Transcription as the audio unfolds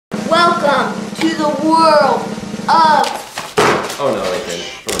Welcome to the world of... Oh no, Lincoln.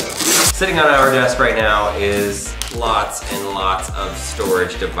 Oh no. Sitting on our desk right now is lots and lots of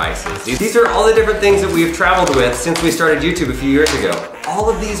storage devices. These are all the different things that we've traveled with since we started YouTube a few years ago. All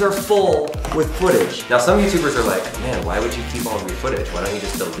of these are full with footage. Now some YouTubers are like, man, why would you keep all of your footage? Why don't you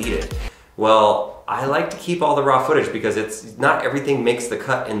just delete it? Well, I like to keep all the raw footage because it's not everything makes the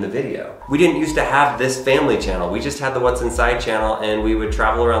cut in the video. We didn't used to have this family channel. We just had the What's Inside channel and we would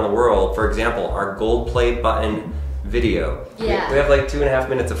travel around the world. For example, our gold play button video. Yeah. We have like 2.5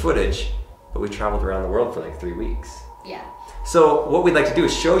 minutes of footage, but we traveled around the world for like 3 weeks. Yeah. So what we'd like to do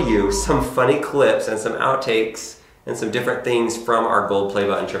is show you some funny clips and some outtakes and some different things from our gold play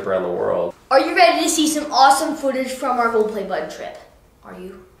button trip around the world. Are you ready to see some awesome footage from our gold play button trip? Are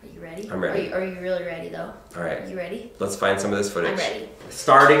you ready? I'm ready. Are you really ready though? All right. You ready? Let's find some of this footage. I'm ready.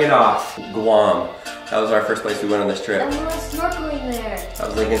 Starting it off, Guam. That was our first place we went on this trip. And we went snorkeling there. That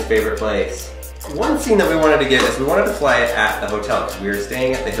was Lincoln's favorite place. One scene that we wanted to get is we wanted to fly it at the hotel because we were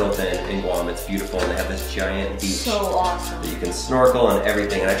staying at the Hilton in Guam. It's beautiful and they have this giant beach. So awesome. That you can snorkel and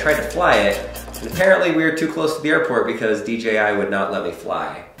everything. And I tried to fly it, and apparently we were too close to the airport because DJI would not let me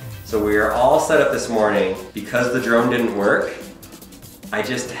fly. So we were all set up this morning. Because the drone didn't work, I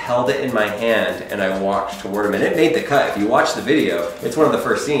just held it in my hand and I walked toward him, and it made the cut. If you watch the video, it's one of the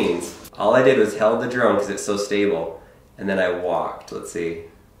first scenes. All I did was held the drone because it's so stable, and then I walked. Let's see.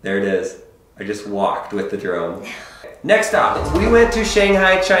 There it is. I just walked with the drone. Next stop, we went to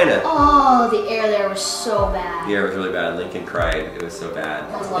Shanghai, China. Oh, the air there was so bad. The air was really bad. Lincoln cried. It was so bad.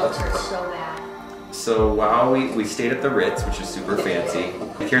 My lungs hurt so bad. So while we stayed at the Ritz, which is super fancy.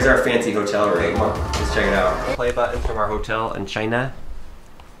 Here's our fancy hotel room. Come on, let's check it out. Play button from our hotel in China.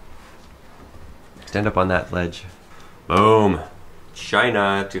 Stand up on that ledge. Boom.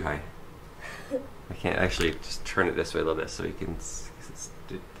 China. Too high. I can't actually just turn it this way a little bit so you can.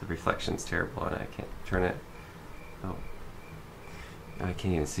 The reflection's terrible and I can't turn it. Oh. I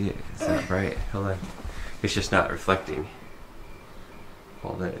can't even see it. It's not bright. Hold on. It's just not reflecting.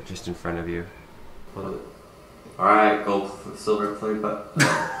 Hold it just in front of you. Hold it. Alright, gold, silver play button.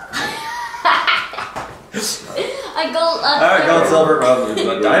 Alright, gold, silver,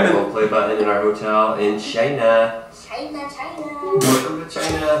 diamond gold play button in our hotel in China. China. Welcome to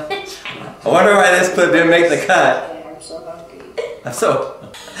China. I wonder why this clip didn't make the cut. I'm so hungry.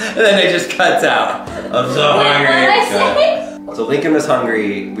 And then it just cuts out. I'm so hungry. What did I say? So Lincoln was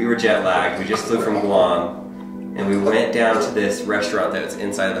hungry, we were jet lagged, we just flew from Guam, and we went down to this restaurant that's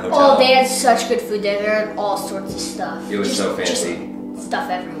inside of the hotel. Oh, they had such good food there. There had all sorts of stuff. It was so fancy. Just stuff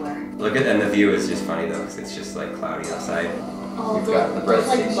everywhere. Look at, and the view is just funny though, because it's just like cloudy outside. Oh, We've got the bread those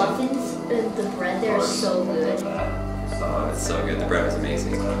like station. muffins, the bread there is so good. Oh, it's so good. The bread was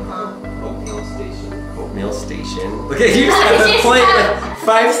amazing. Oatmeal station. Oatmeal station. Look at you just have a plate with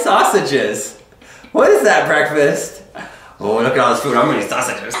 5 sausages. What is that breakfast? Oh, look at all this food. I'm gonna eat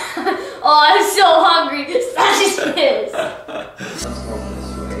sausages. Oh, I'm so hungry. Sausages.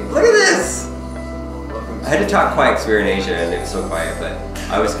 Look at this. I had to talk quiet because we were in Asia and it was so quiet, but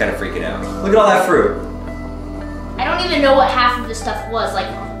I was kind of freaking out. Look at all that fruit. I don't even know what half of the stuff was. Like,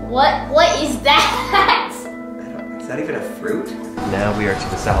 what is that? Is that even a fruit? Now we are to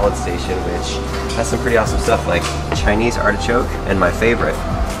the salad station, which has some pretty awesome stuff like Chinese artichoke and my favorite,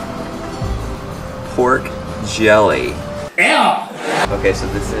 pork jelly. Ew! Okay, so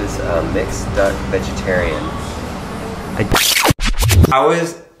this is mixed duck vegetarian. How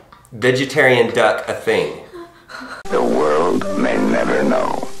is vegetarian duck a thing? The world may never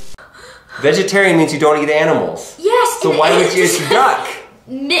know. Vegetarian means you don't eat animals. Yes. So why would you eat duck?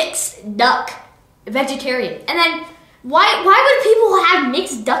 Mixed duck vegetarian. And then why would people have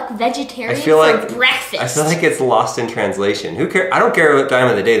mixed duck vegetarian for breakfast? I feel like it's lost in translation. Who cares? I don't care what time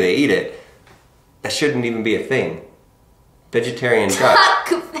of the day they eat it. That shouldn't even be a thing. Vegetarian duck.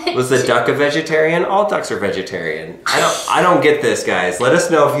 Was the duck a vegetarian? All ducks are vegetarian. I don't get this, guys. Let us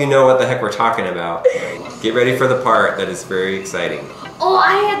know if you know what the heck we're talking about. Get ready for the part that is very exciting. Oh,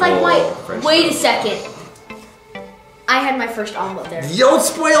 I had like French wait a toast. second. I had my first omelet there. Don't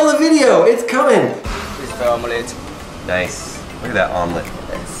spoil the video. It's coming. It's the omelette. Nice. Look at that omelet.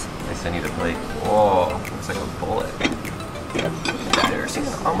 Nice. I need a plate. Whoa, looks like a bullet. I've never seen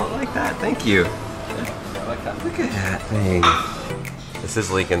an omelet like that. Thank you. Look at that thing. This is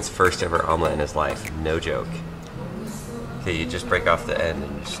Lincoln's first ever omelet in his life. No joke. Okay, you just break off the end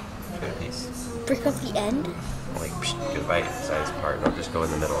and just get a piece. Break off the end? Like, get a bite size part, and I'll just go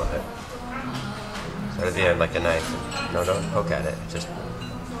in the middle of it. So at the end, like a knife. No, don't poke at it. Just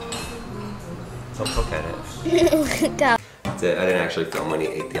don't poke at it. That's it. I didn't actually film when he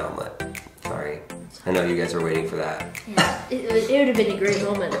ate the omelet. Sorry. I know you guys were waiting for that. Yeah, it would have been a great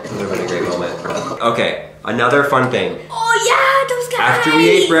moment. It would have been a great moment. Okay, another fun thing. Oh yeah, those guys! After we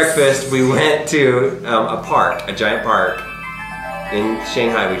ate breakfast, we went to a park, a giant park in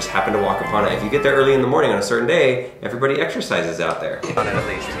Shanghai. We just happened to walk upon it. If you get there early in the morning on a certain day, everybody exercises out there. On it at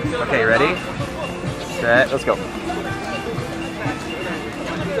least. Okay, ready? Set, let's go.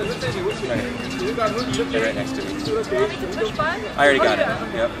 They're right next to me. I already got it.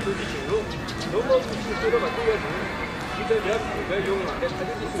 Yep.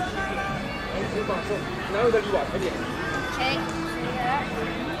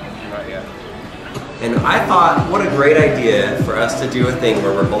 Not yet. And I thought, what a great idea for us to do a thing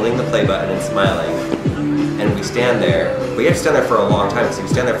where we're holding the play button and smiling, and we stand there. But you have to stand there for a long time. So if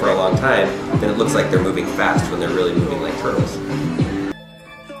you stand there for a long time, then it looks like they're moving fast when they're really moving like turtles.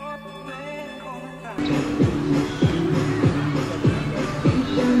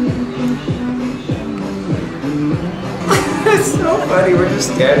 It's so funny, we're just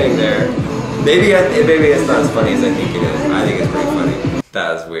standing there. Maybe it's not as funny as I think it is. I think it's pretty funny.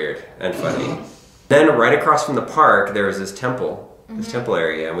 That was weird and funny. Then right across from the park, there was this temple, this temple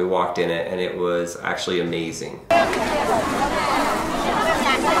area, and we walked in it, and it was actually amazing.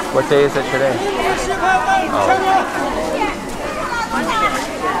 What day is it today?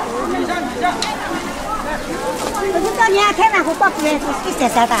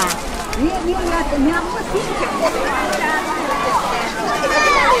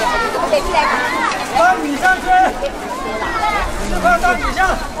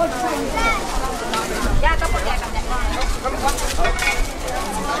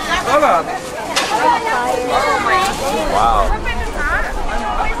 Wow.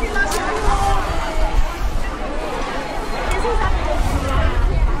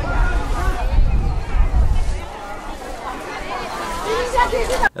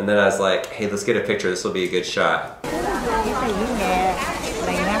 And then I was like, hey, let's get a picture. This will be a good shot.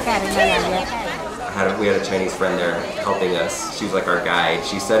 We had a Chinese friend there helping us. She was like our guide.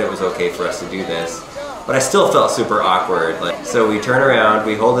 She said it was okay for us to do this, but I still felt super awkward. Like, so we turn around,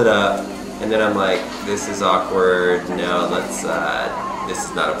 we hold it up, and then I'm like, this is awkward. No, let's. This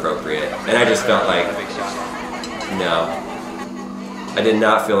is not appropriate. And I just felt like, no, I did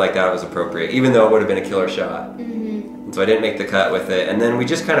not feel like that was appropriate, even though it would have been a killer shot. So I didn't make the cut with it, and then we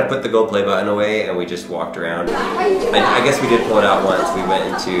just kind of put the gold play button away and we just walked around. I guess we did pull it out once. We went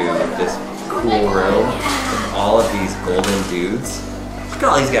into this cool room with all of these golden dudes. Look at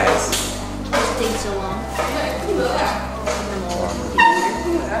all these guys. It takes so long.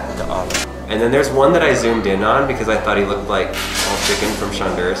 And then there's one that I zoomed in on because I thought he looked like Tall Chicken from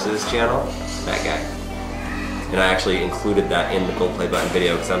Shonduras' channel. That guy. And I actually included that in the gold play button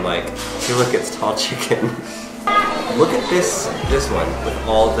video because I'm like, hey look, it's Tall Chicken. Look at this one with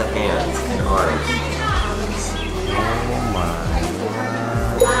all the hands and arms. Oh my.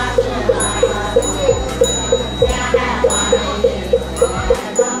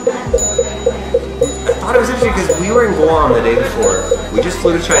 I thought it was interesting because we were in Guam the day before. We just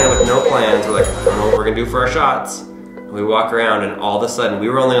flew to China with no plans. We're like, I don't know what we're gonna do for our shots. And we walk around and all of a sudden, we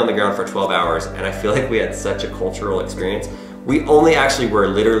were only on the ground for 12 hours and I feel like we had such a cultural experience. We only actually were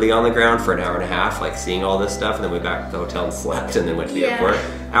literally on the ground for an hour and a half, like seeing all this stuff, and then we went back to the hotel and slept and then went to the airport.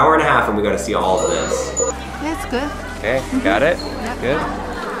 Hour and a half and we got to see all of this. That's good. Okay, got it? Yep. Good?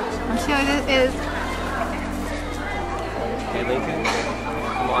 I'm sure it is. Hey Lincoln,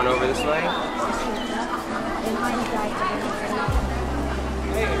 come on over this way.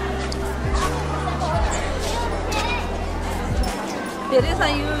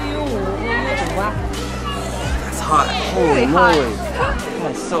 That's hot. Holy moly.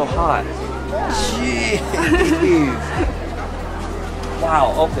 That's so hot. Jeez.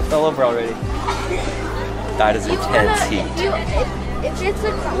 Wow. Oh, it fell over already. That is intense heat. If it's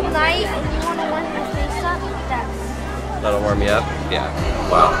a cool night and you want to warm your face up, That'll warm you up? Yeah.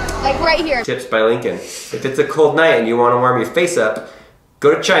 Wow. like right here. Tips by Lincoln. If it's a cold night and you want to warm your face up,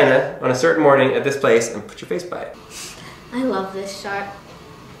 go to China on a certain morning at this place and put your face by it. I love this shot.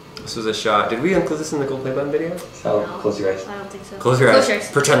 This was a shot. Did we include this in the gold play button video? No, Close your eyes. I don't think so. Close your eyes. Close your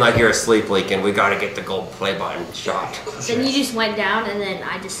eyes. Pretend like you're asleep, Lincoln. We gotta get the gold play button shot. Then you just went down and then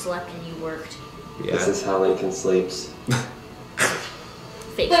I just slept and you worked. Yeah. This is how Lincoln sleeps.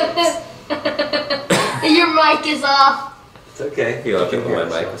 Fake sleeps. Your mic is off. It's okay. You look at my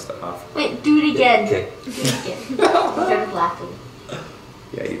mic was off. Wait, do it again. Okay. Do it again. You started laughing.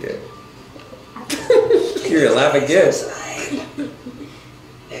 Yeah, you did. You're gonna laugh again.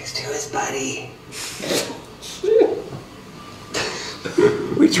 Next to his buddy.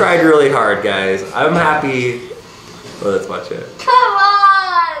 We tried really hard, guys. I'm happy. Well, let's watch it. Come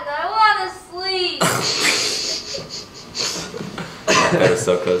on! I want to sleep. That was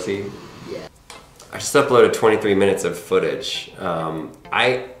so cozy. Yeah. I just uploaded 23 minutes of footage. And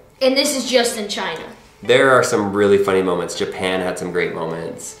this is just in China. There are some really funny moments. Japan had some great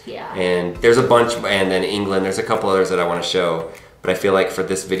moments. Yeah. And there's a bunch, and then England, there's a couple others that I want to show. But I feel like for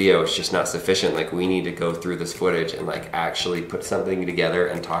this video, it's just not sufficient. Like, we need to go through this footage and like actually put something together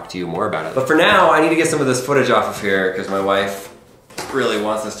and talk to you more about it. But for now, I need to get some of this footage off of here because my wife really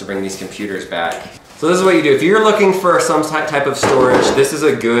wants us to bring these computers back. So this is what you do. If you're looking for some type of storage, this is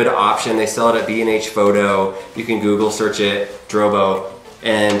a good option. They sell it at B&H Photo. You can Google search it, Drobo.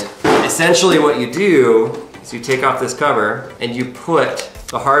 And essentially what you do is you take off this cover and you put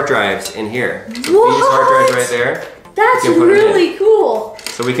the hard drives in here. So these hard drives right there. That's really cool.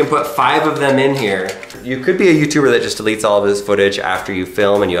 So we can put 5 of them in here. You could be a YouTuber that just deletes all of his footage after you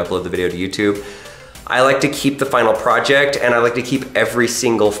film and you upload the video to YouTube. I like to keep the final project, and I like to keep every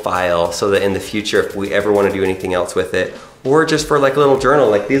single file so that in the future, if we ever want to do anything else with it, or just for like a little journal,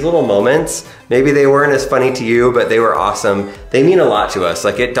 like these little moments, maybe they weren't as funny to you, but they were awesome. They mean a lot to us.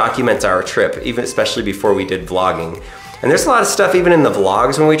 Like, it documents our trip, even especially before we did vlogging. And there's a lot of stuff even in the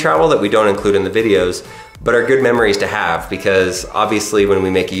vlogs when we travel that we don't include in the videos, but are good memories to have, because obviously when we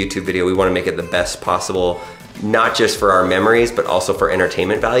make a YouTube video, we want to make it the best possible, not just for our memories, but also for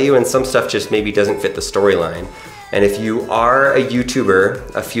entertainment value. And some stuff just maybe doesn't fit the storyline. And if you are a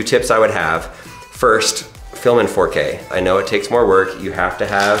YouTuber, a few tips I would have. First, film in 4K. I know it takes more work. You have to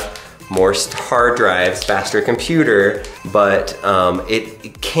have more hard drives, faster computer, but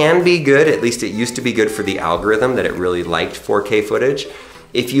it can be good. At least it used to be good for the algorithm that it really liked 4K footage.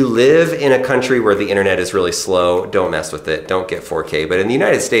 If you live in a country where the internet is really slow, don't mess with it. Don't get 4K. But in the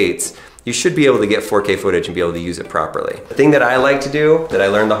United States, you should be able to get 4K footage and be able to use it properly. The thing that I like to do, that I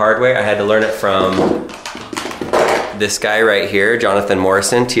learned the hard way, I had to learn it from this guy right here, Jonathan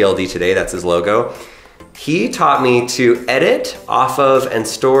Morrison, TLD Today, that's his logo. He taught me to edit off of and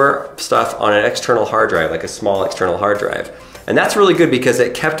store stuff on an external hard drive, like a small external hard drive. And that's really good because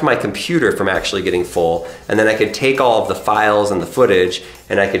it kept my computer from actually getting full, and then I could take all of the files and the footage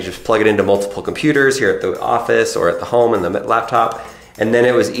and I could just plug it into multiple computers here at the office or at the home and the laptop, and then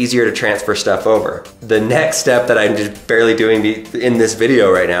it was easier to transfer stuff over. The next step that I'm just barely doing in this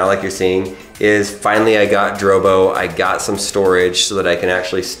video right now, like you're seeing, is finally I got Drobo, I got some storage so that I can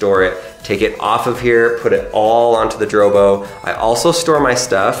actually store it, take it off of here, put it all onto the Drobo. I also store my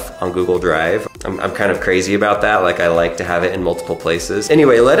stuff on Google Drive. I'm kind of crazy about that, like I like to have it in multiple places.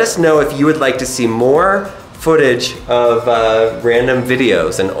 Anyway, let us know if you would like to see more footage of random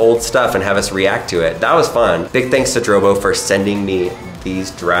videos and old stuff and have us react to it. That was fun. Big thanks to Drobo for sending me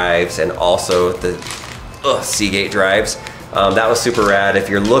these drives and also the Seagate drives. That was super rad. If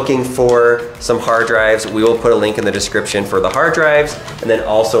you're looking for some hard drives, we will put a link in the description for the hard drives and then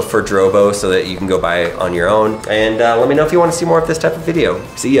also for Drobo so that you can go buy it on your own. And let me know if you want to see more of this type of video.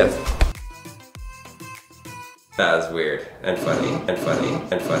 See ya. That was weird and funny and funny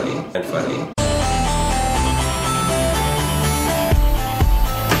and funny and funny.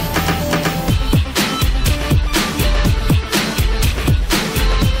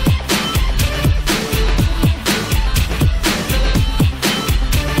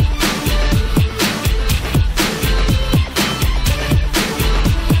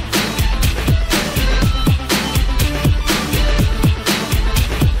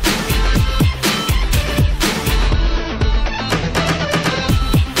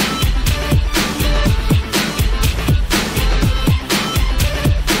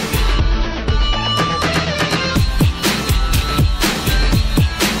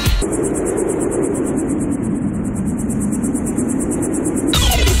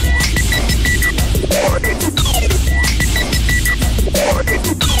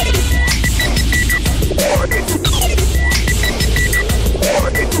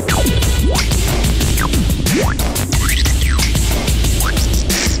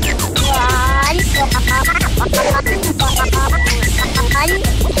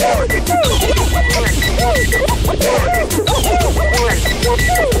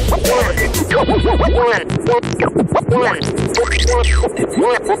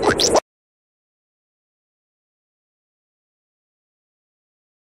 One.